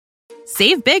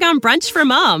Save big on brunch for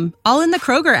mom, all in the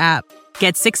Kroger app.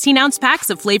 Get 16-ounce packs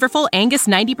of flavorful Angus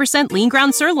 90% lean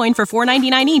ground sirloin for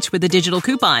 $4.99 each with a digital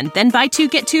coupon. Then buy 2,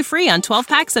 get 2 free on 12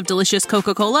 packs of delicious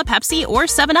Coca-Cola, Pepsi, or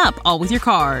 7-Up, all with your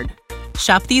card.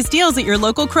 Shop these deals at your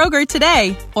local Kroger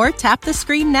today, or tap the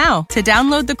screen now to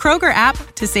download the Kroger app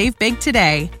to save big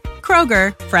today.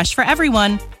 Kroger, fresh for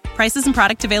everyone. Prices and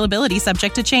product availability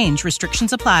subject to change.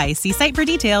 Restrictions apply. See site for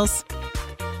details.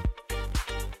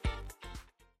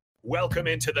 Welcome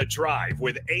into The Drive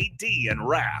with AD and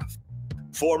Raf.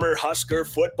 Former Husker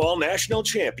football national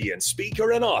champion,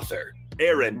 speaker, and author,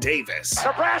 Aaron Davis.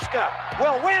 Nebraska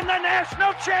will win the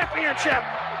national championship.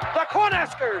 The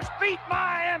Cornhuskers beat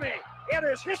Miami. It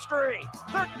is history,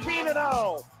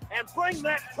 13-0, and bring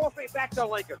that trophy back to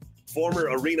Lincoln. Former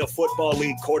Arena Football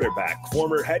League quarterback,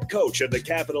 former head coach of the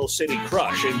Capital City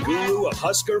Crush, and guru of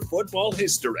Husker football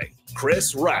history,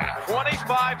 Chris Raff.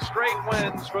 25 straight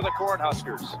wins for the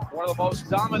Cornhuskers. One of the most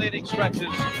dominating stretches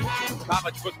in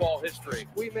college football history.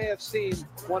 We may have seen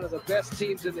one of the best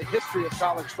teams in the history of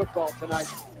college football tonight.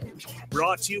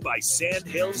 Brought to you by Sand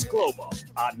Hills Global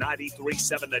on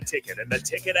 93.7 The Ticket and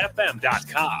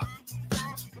theticketfm.com.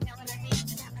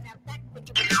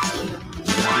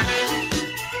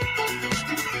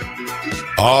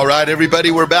 All right, everybody,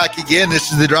 we're back again.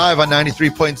 This is The Drive on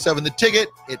 93.7 The Ticket.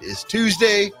 It is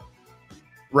Tuesday.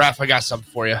 Raph, I got something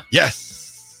for you.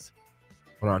 Yes.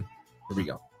 Hold on. Here we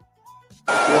go.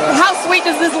 How sweet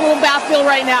does this little bath feel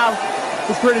right now?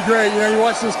 It's pretty great. You know, you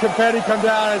watch this confetti come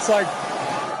down. It's like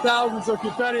thousands of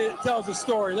confetti. It tells a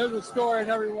story. There's a story in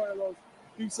every one of those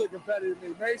pieces of confetti to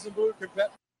me. Maize and blue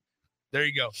confetti. There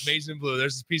you go. Maize and blue.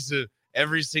 There's a piece of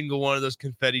every single one of those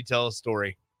confetti tell a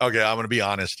story. Okay, I'm going to be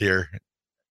honest here.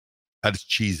 That's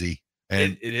cheesy.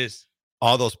 And it is.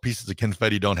 All those pieces of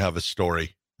confetti don't have a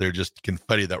story. They're just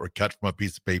confetti that were cut from a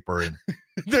piece of paper and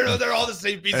they're all the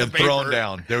same piece of paper. Thrown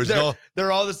down.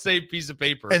 They're all the same piece of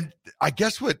paper. And I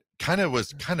guess what I don't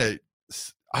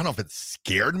know if it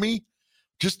scared me,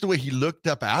 just the way he looked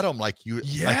up at him, like he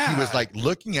was like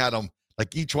looking at him,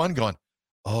 like each one going,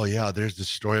 oh yeah, there's the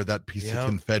story of that piece of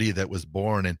confetti that was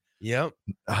born. And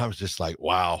I was just like,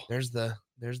 wow.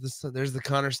 There's the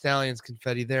Connor Stallions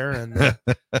confetti there, and the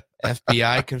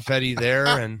FBI confetti there,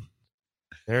 and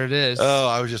there it is. Oh,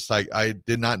 I was just like, I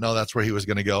did not know that's where he was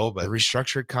going to go, but the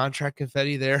restructured contract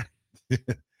confetti there.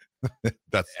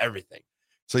 That's everything.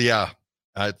 So yeah,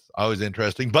 it's always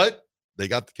interesting, but they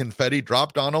got the confetti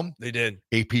dropped on them. They did.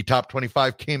 AP Top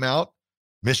 25 came out.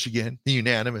 Michigan, the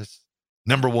unanimous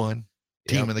 #1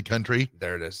 team in the country.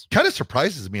 There it is. Kind of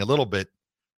surprises me a little bit.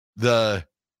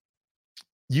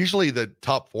 Usually the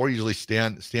top 4 usually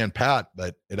stand pat,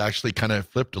 but it actually kind of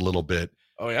flipped a little bit.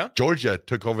 Oh yeah. Georgia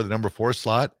took over the #4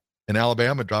 slot, and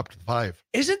Alabama dropped to 5.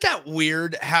 Isn't that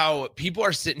weird how people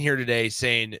are sitting here today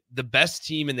saying the best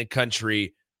team in the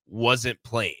country wasn't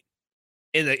playing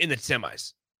in the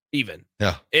semis? Even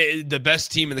the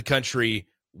best team in the country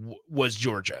was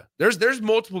Georgia. There's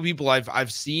multiple people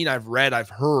I've seen, I've read, I've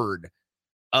heard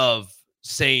of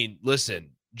saying, listen,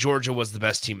 Georgia was the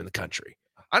best team in the country.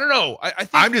 I don't know. I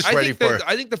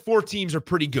think the 4 teams are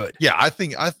pretty good. Yeah, I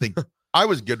think I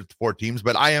was good with the 4 teams,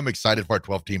 but I am excited for our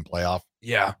 12-team playoff.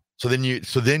 Yeah. So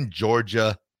then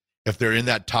Georgia, if they're in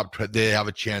that top 12, they have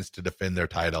a chance to defend their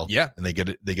title. Yeah. And they get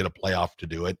a playoff to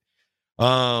do it.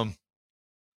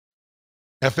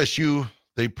 FSU,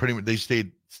 they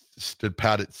stood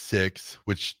pat at 6,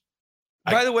 which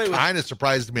by the way kind of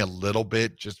surprised me a little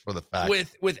bit, just for the fact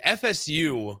with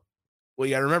FSU. Well,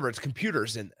 you got to remember, it's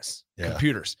computers in this. Yeah.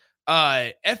 Computers.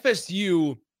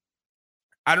 FSU,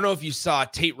 I don't know if you saw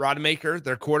Tate Rodemaker,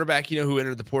 their quarterback, who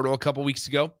entered the portal a couple weeks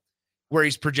ago, where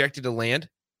he's projected to land.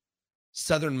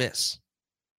 Southern Miss.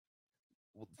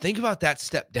 Think about that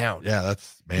step down. Yeah,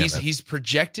 he's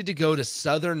projected to go to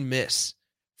Southern Miss,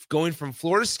 going from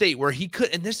Florida State, where he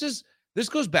could, and this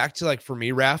goes back to, like, for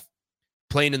me, Raph,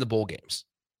 playing in the bowl games.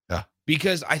 Yeah.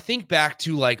 Because I think back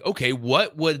to, like, okay,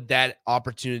 what would that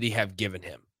opportunity have given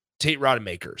him? Tate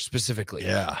Rodemaker specifically.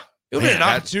 Yeah. It would be an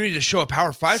opportunity to show a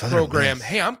Power 5 Southern program. Miss.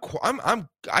 Hey,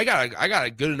 I got a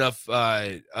good enough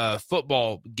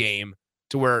football game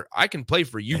to where I can play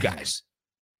for you guys,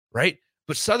 right?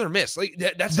 But Southern Miss, like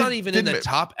that's not even in the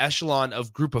top echelon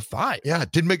of Group of 5. Yeah,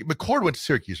 McCord went to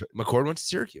Syracuse. Right? McCord went to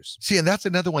Syracuse. See, and that's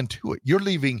another one too. You're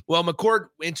leaving. Well, McCord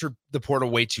entered the portal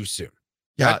way too soon.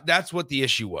 Yeah, that's what the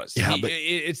issue was. Yeah,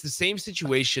 it's the same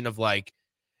situation of, like,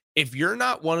 if you're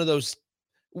not one of those,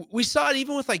 we saw it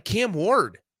even with, like, Cam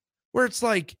Ward, where it's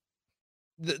like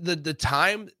the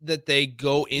time that they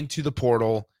go into the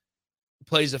portal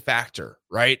plays a factor,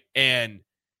 right? And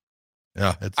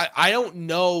yeah, I don't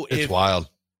know it's wild.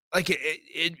 like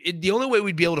the only way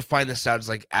we'd be able to find this out is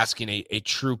like asking a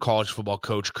true college football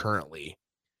coach currently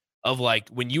of like,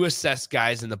 when you assess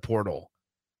guys in the portal,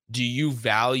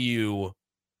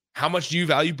 how much do you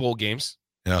value bowl games?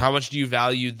 Yeah. How much do you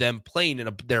value them playing in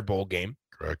their bowl game?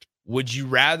 Correct. Would you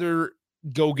rather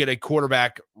go get a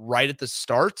quarterback right at the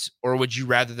start, or would you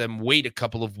rather them wait a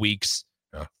couple of weeks,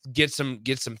 get some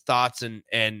thoughts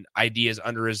and ideas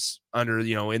under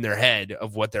in their head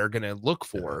of what they're going to look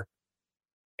for,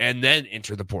 and then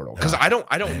enter the portal? Because I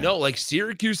don't know, like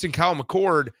Syracuse and Kyle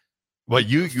McCord. Well,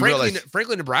 you realize,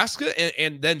 frankly, Nebraska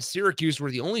and then Syracuse were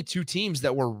the only two teams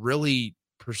that were really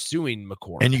pursuing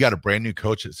McCord. And you got a brand new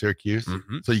coach at Syracuse,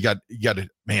 so you got to,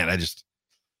 man.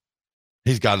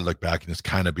 He's got to look back and just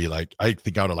kind of be like, I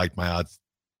think I would have liked my odds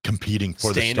competing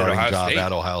for the starting job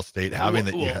at Ohio State, having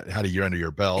that you had a year under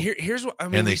your belt. Here's what I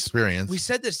mean, and the experience. We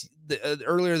said this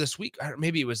earlier this week.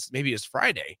 Maybe it was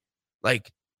Friday.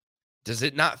 Like, does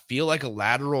it not feel like a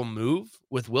lateral move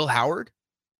with Will Howard?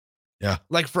 Yeah.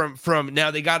 Like from now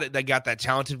they got that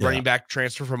talented running back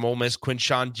transfer from Ole Miss,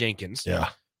 Quinshawn Jenkins. Yeah.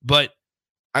 But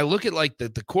I look at like the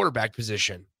quarterback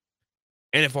position,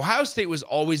 and if Ohio State was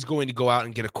always going to go out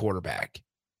and get a quarterback,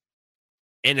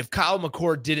 and if Kyle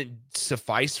McCord didn't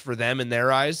suffice for them in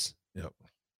their eyes,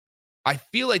 I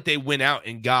feel like they went out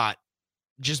and got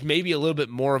just maybe a little bit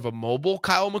more of a mobile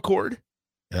Kyle McCord.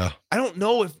 Yeah. I don't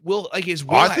know if is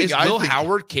Will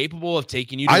Howard capable of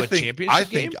taking you to a championship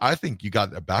game? I think you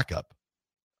got a backup.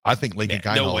 I think Lincoln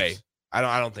Kienholz. No way. I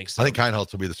don't think so. I think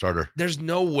Kienholz will be the starter. There's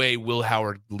no way Will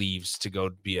Howard leaves to go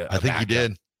be a I think backup. he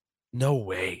did. No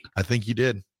way. I think he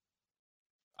did.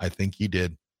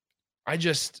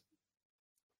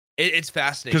 It's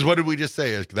fascinating. Because what did we just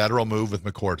say? A lateral move with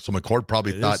McCord. So McCord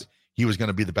probably thought he was going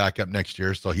to be the backup next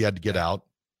year, so he had to get out.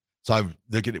 So I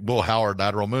look at Will Howard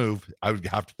lateral move. I would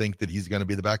have to think that he's going to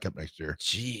be the backup next year.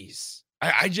 Jeez.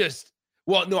 I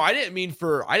didn't mean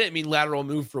lateral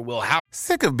move for Will Howard.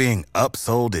 Sick of being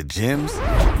upsold at gyms?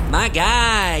 My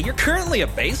guy, you're currently a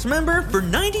base member? For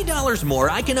 $90 more,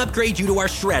 I can upgrade you to our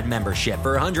Shred membership.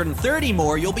 For $130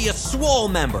 more, you'll be a Swole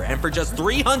member. And for just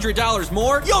 $300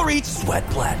 more, you'll reach Sweat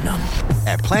Platinum.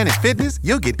 At Planet Fitness,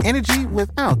 you'll get energy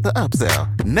without the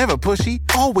upsell. Never pushy,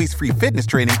 always free fitness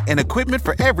training and equipment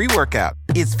for every workout.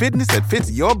 It's fitness that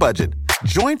fits your budget.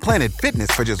 Join Planet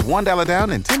Fitness for just $1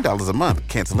 down and $10 a month.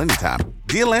 Cancel anytime.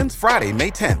 Deal ends Friday,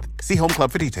 May 10th. See Home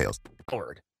Club for details.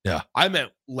 Yeah. I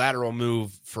meant lateral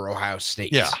move for Ohio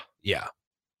State. Yeah.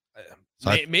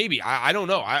 Maybe. I don't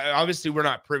know. Obviously, we're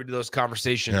not privy to those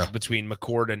conversations between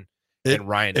McCord and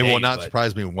Ryan. It will not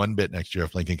surprise me one bit next year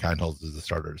if Lincoln Kienholz is the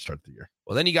starter to start the year.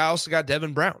 Well, then you also got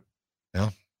Devin Brown.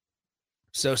 Yeah.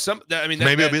 So maybe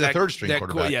it'll be the third string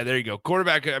quarterback. Yeah, there you go.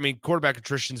 Quarterback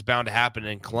attrition's bound to happen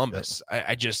in Columbus. Yeah.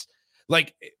 I just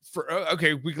like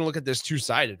we can look at this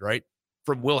two-sided, right?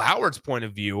 From Will Howard's point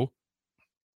of view,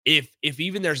 if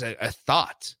even there's a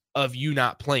thought of you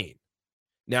not playing,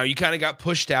 now you kind of got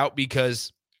pushed out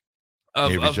because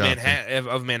of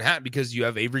Manhattan because you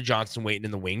have Avery Johnson waiting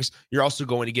in the wings. You're also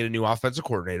going to get a new offensive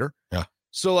coordinator. Yeah.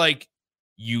 So like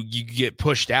you get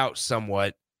pushed out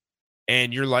somewhat.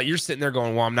 And you're sitting there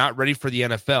going, well, I'm not ready for the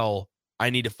NFL. I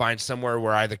need to find somewhere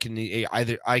where I can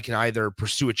either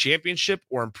pursue a championship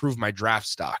or improve my draft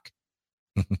stock,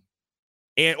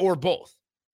 or both.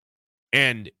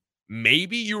 And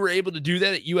maybe you were able to do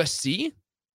that at USC.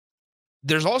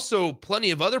 There's also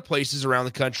plenty of other places around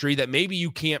the country that maybe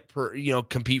you can't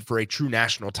compete for a true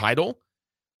national title,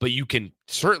 but you can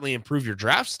certainly improve your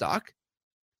draft stock.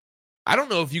 I don't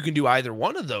know if you can do either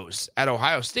one of those at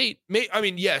Ohio State.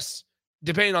 Yes.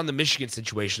 Depending on the Michigan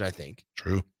situation, I think.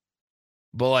 True.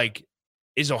 But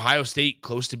is Ohio State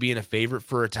close to being a favorite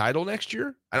for a title next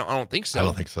year? I don't think so. I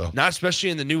don't think so. Not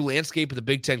especially in the new landscape of the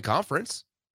Big Ten Conference.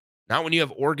 Not when you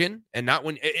have Oregon and not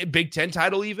when a Big Ten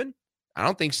title even. I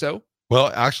don't think so.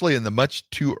 Well, actually, in the much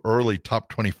too early top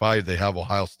 25, they have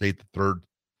Ohio State the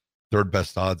third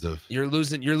best odds of. You're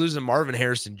losing Marvin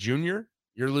Harrison Jr.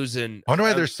 You're losing. I wonder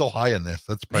why they're so high in this.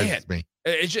 That surprises me.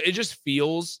 It just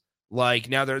feels like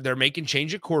now they're making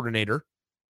change at coordinator.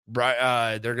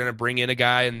 They're going to bring in a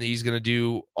guy and he's going to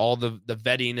do all the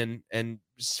vetting and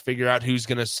figure out who's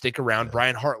going to stick around. Yeah.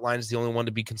 Brian Hartline is the only one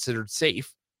to be considered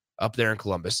safe up there in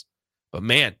Columbus. But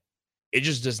man, it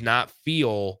just does not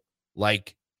feel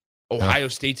like Ohio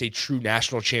State's a true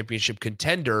national championship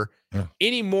contender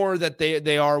any more that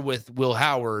they are with Will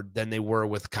Howard than they were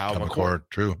with Kyle McCord.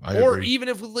 True. I or agree. Even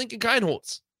if with Lincoln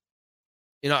Kienholz.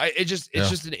 It's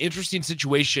just an interesting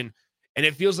situation. And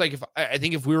it feels like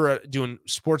if we were doing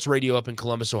sports radio up in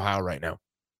Columbus, Ohio right now,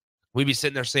 we'd be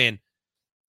sitting there saying,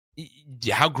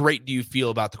 how great do you feel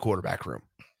about the quarterback room?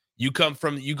 You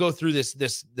go through this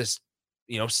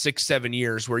 6-7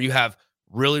 years where you have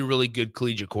really, really good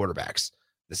collegiate quarterbacks.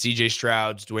 The CJ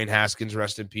Strouds, Dwayne Haskins,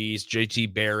 rest in peace,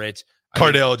 JT Barrett,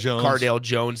 Cardale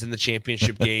Jones in the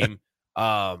championship game.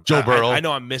 Joe Burrow. I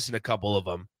know I'm missing a couple of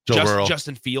them.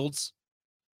 Justin Fields.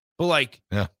 But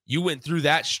you went through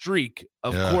that streak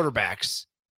of quarterbacks,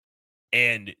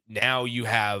 and now you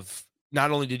have, not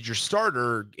only did your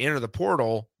starter enter the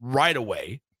portal right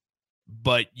away,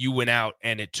 but you went out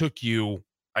and it took you,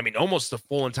 almost the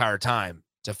full entire time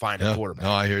to find a quarterback.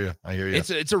 No, I hear you.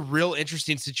 It's a real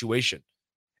interesting situation,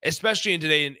 especially in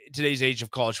today's age of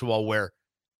college football, where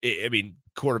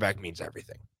quarterback means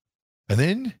everything. And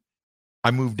then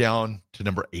I moved down to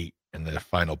number 8 in the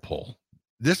final poll.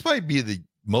 This might be the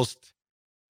most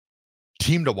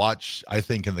team to watch, I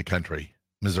think, in the country,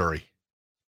 Missouri.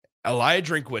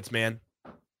 Elijah Drinkwitz, man.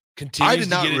 I did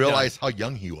not realize how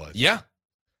young he was. Yeah.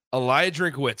 Elijah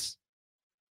Drinkwitz.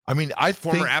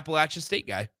 Former Appalachian State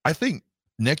guy. I think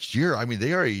next year,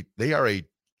 they are a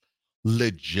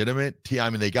legitimate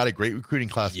team. They got a great recruiting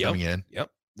class coming in. Yep.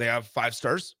 They have 5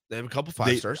 stars. They have a couple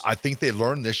 5 stars. I think they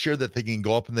learned this year that they can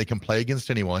go up and they can play against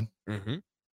anyone. Mm-hmm.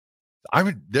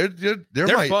 They're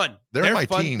fun. They're my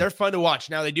fun. team. They're fun to watch.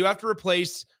 Now they do have to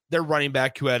replace their running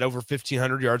back who had over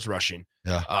 1,500 yards rushing.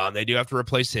 Yeah. They do have to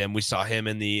replace him. We saw him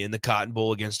in the Cotton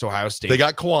Bowl against Ohio State. They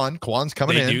got Kwan. Kwan's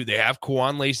coming in. They have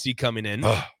Kwan Lacey coming in.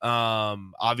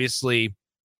 Obviously,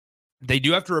 they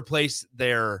do have to replace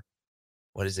their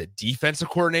defensive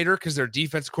coordinator, because their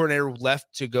defensive coordinator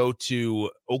left to go to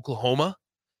Oklahoma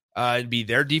and be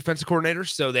their defensive coordinator.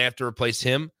 So they have to replace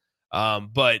him.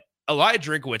 But Elijah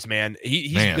Drinkwitz, man,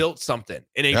 he's built something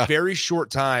in a very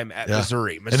short time at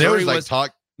Missouri.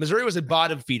 Missouri was a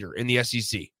bottom feeder in the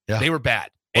SEC. Yeah. They were bad.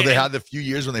 Well, they had the few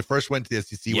years when they first went to the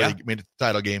SEC where they made it to the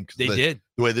title game. They did.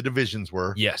 The way the divisions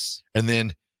were. Yes. And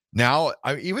then now,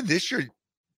 even this year,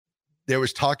 there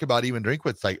was talk about even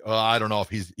Drinkwitz, like, oh, I don't know if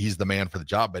he's the man for the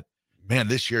job. But, man,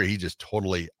 this year he just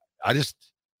totally – I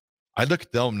look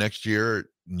at them next year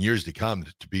and years to come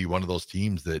to be one of those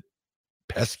teams that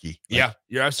pesky. Yeah,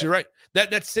 you're absolutely right.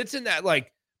 That sits in that,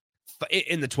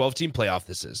 in the 12-team playoff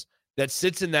this is. That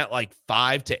sits in that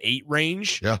 5 to 8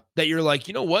 range. Yeah. That you're like,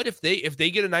 you know what? If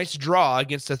they get a nice draw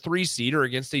against a 3 seed or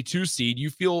against a 2 seed, you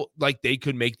feel like they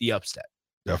could make the upset.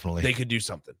 Definitely. They could do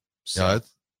something. So.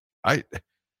 Yeah,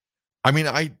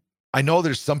 I know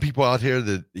there's some people out here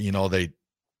that,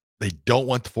 they don't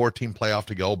want the 4-team playoff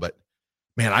to go, but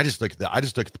man, I just look at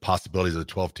the possibilities of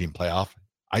the 12-team playoff.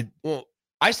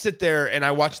 I sit there and I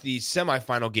watch the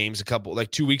semifinal games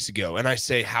 2 weeks ago, and I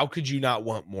say, how could you not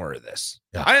want more of this?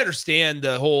 Yeah. I understand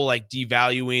the whole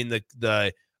devaluing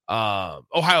the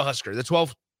Ohio Husker. The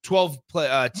 12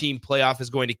 team playoff is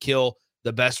going to kill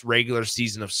the best regular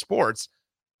season of sports.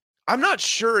 I'm not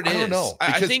sure it is. I don't know.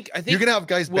 I think you're gonna have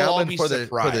guys battling for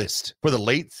the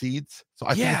late seeds. So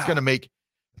I think it's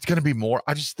gonna be more.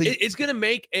 I just think it's gonna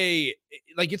make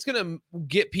it's gonna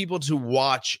get people to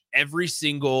watch every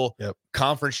single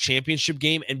conference championship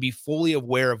game and be fully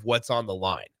aware of what's on the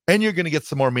line. And you're gonna get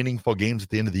some more meaningful games at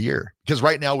the end of the year, because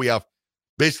right now we have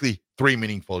basically 3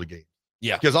 meaningful games.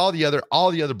 Yeah, because all the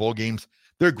other bowl games,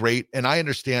 they're great, and I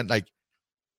understand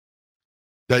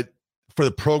that for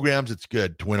the programs it's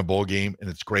good to win a bowl game and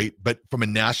it's great, but from a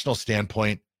national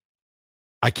standpoint,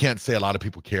 I can't say a lot of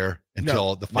people care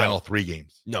until the final 3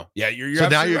 games. No, yeah, you're so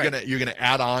now you're gonna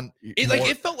add on.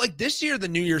 It felt like this year the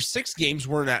New Year's 6 games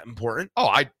weren't that important. Oh,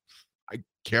 I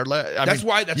care less. That's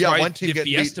why one team the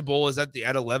Fiesta Bowl is at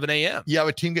 11 a.m. Yeah,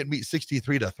 a team getting beat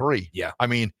 63-3. Yeah,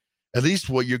 at least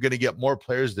you're going to get more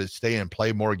players that stay and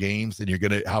play more games, and you're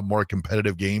going to have more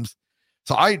competitive games.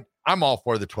 So I'm all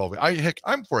for the 12.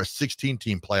 I'm for a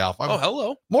 16-team playoff.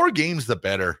 Hello. More games, the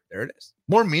better. There it is.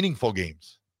 More meaningful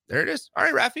games. There it is. All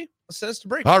right, Rafi, let's send us to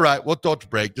break. All right, we'll go to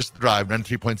break. Just the drive.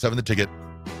 93.7 The Ticket.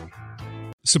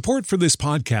 Support for this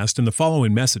podcast and the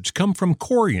following message come from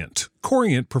Corient.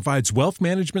 Corient provides wealth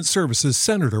management services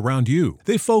centered around you.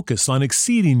 They focus on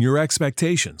exceeding your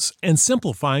expectations and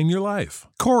simplifying your life.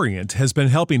 Corient has been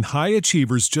helping high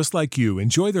achievers just like you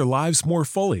enjoy their lives more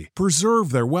fully,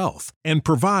 preserve their wealth, and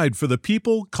provide for the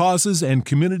people, causes, and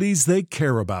communities they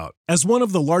care about. As one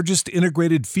of the largest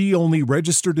integrated fee-only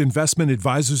registered investment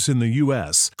advisors in the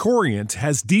U.S., Corient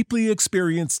has deeply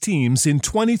experienced teams in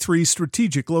 23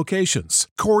 strategic locations.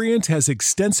 Corient has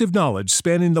extensive knowledge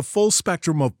spanning the full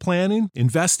spectrum of plan planning,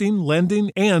 investing,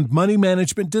 lending, and money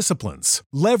management disciplines.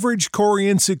 Leverage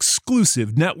Corient's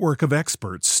exclusive network of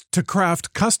experts to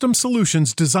craft custom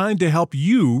solutions designed to help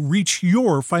you reach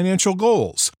your financial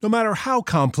goals, no matter how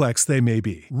complex they may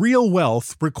be. Real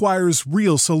wealth requires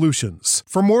real solutions.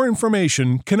 For more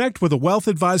information, connect with a wealth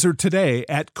advisor today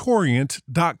at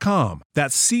Corient.com.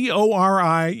 That's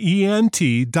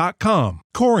Corient.com.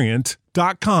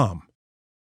 Corient.com.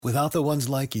 Without the ones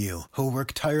like you, who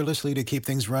work tirelessly to keep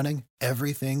things running,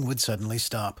 everything would suddenly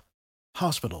stop.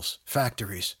 Hospitals,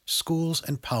 factories, schools,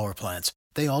 and power plants,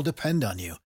 they all depend on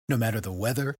you. No matter the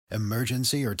weather,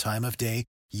 emergency, or time of day,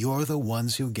 you're the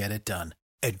ones who get it done.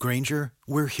 At Grainger,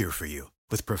 we're here for you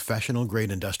with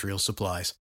professional-grade industrial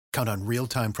supplies. Count on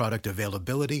real-time product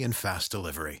availability and fast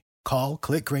delivery. Call,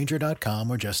 click Grainger.com,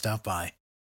 or just stop by.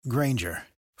 Grainger,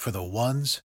 for the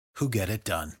ones who get it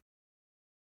done.